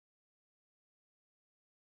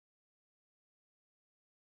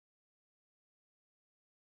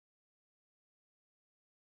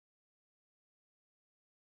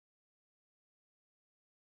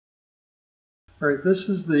All right, this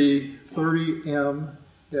is the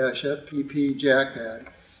 30M-FPP jack pad.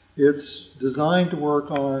 It's designed to work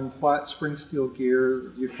on flat spring steel gear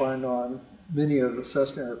that you find on many of the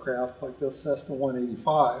Cessna aircraft, like the Cessna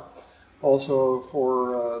 185. Also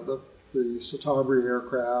for the Citabria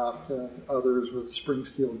aircraft and others with spring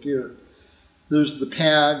steel gear. There's the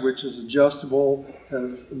pad, which is adjustable,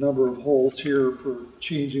 has a number of holes here for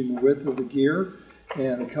changing the width of the gear,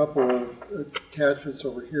 and a couple of attachments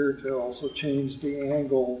over here to also change the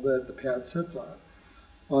angle that the pad sits on.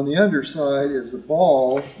 On the underside is the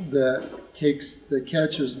ball that catches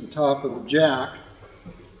the top of the jack.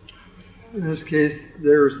 In this case,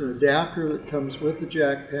 there's an adapter that comes with the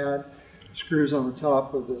jack pad, screws on the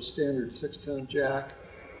top of the standard 6-ton jack,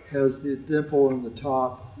 has the dimple in the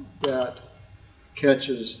top that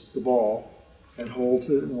catches the ball and holds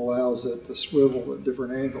it and allows it to swivel at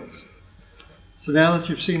different angles. So now that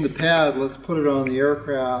you've seen the pad, let's put it on the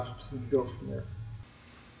aircraft and go from there.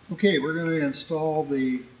 Okay, we're going to install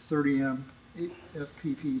the 30M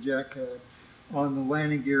FPP jack pad on the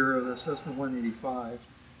landing gear of the Cessna 185.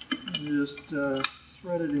 You just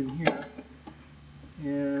thread it in here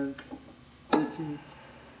and it can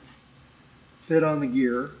fit on the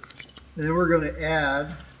gear. And then we're going to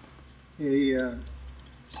add a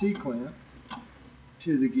C-clamp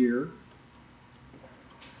to the gear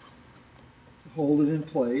to hold it in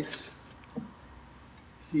place.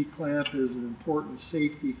 C-clamp is an important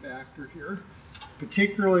safety factor here,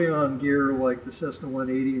 particularly on gear like the Cessna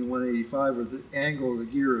 180 and 185 where the angle of the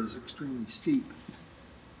gear is extremely steep.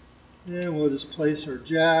 And we'll just place our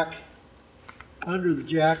jack under the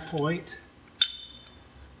jack point.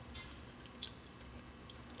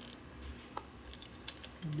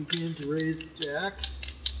 And begin to raise the jack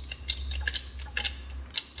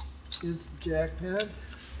against the jack pad.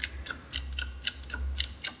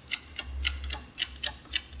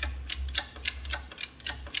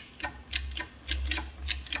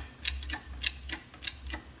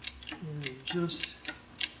 And in just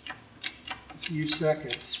a few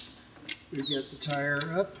seconds, we get the tire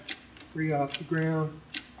up, free off the ground,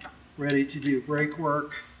 ready to do brake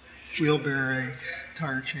work, wheel bearings,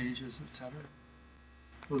 tire changes, etc.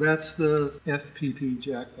 Well, that's the FPP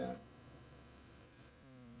jack pad.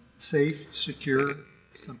 Safe, secure,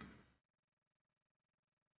 simple.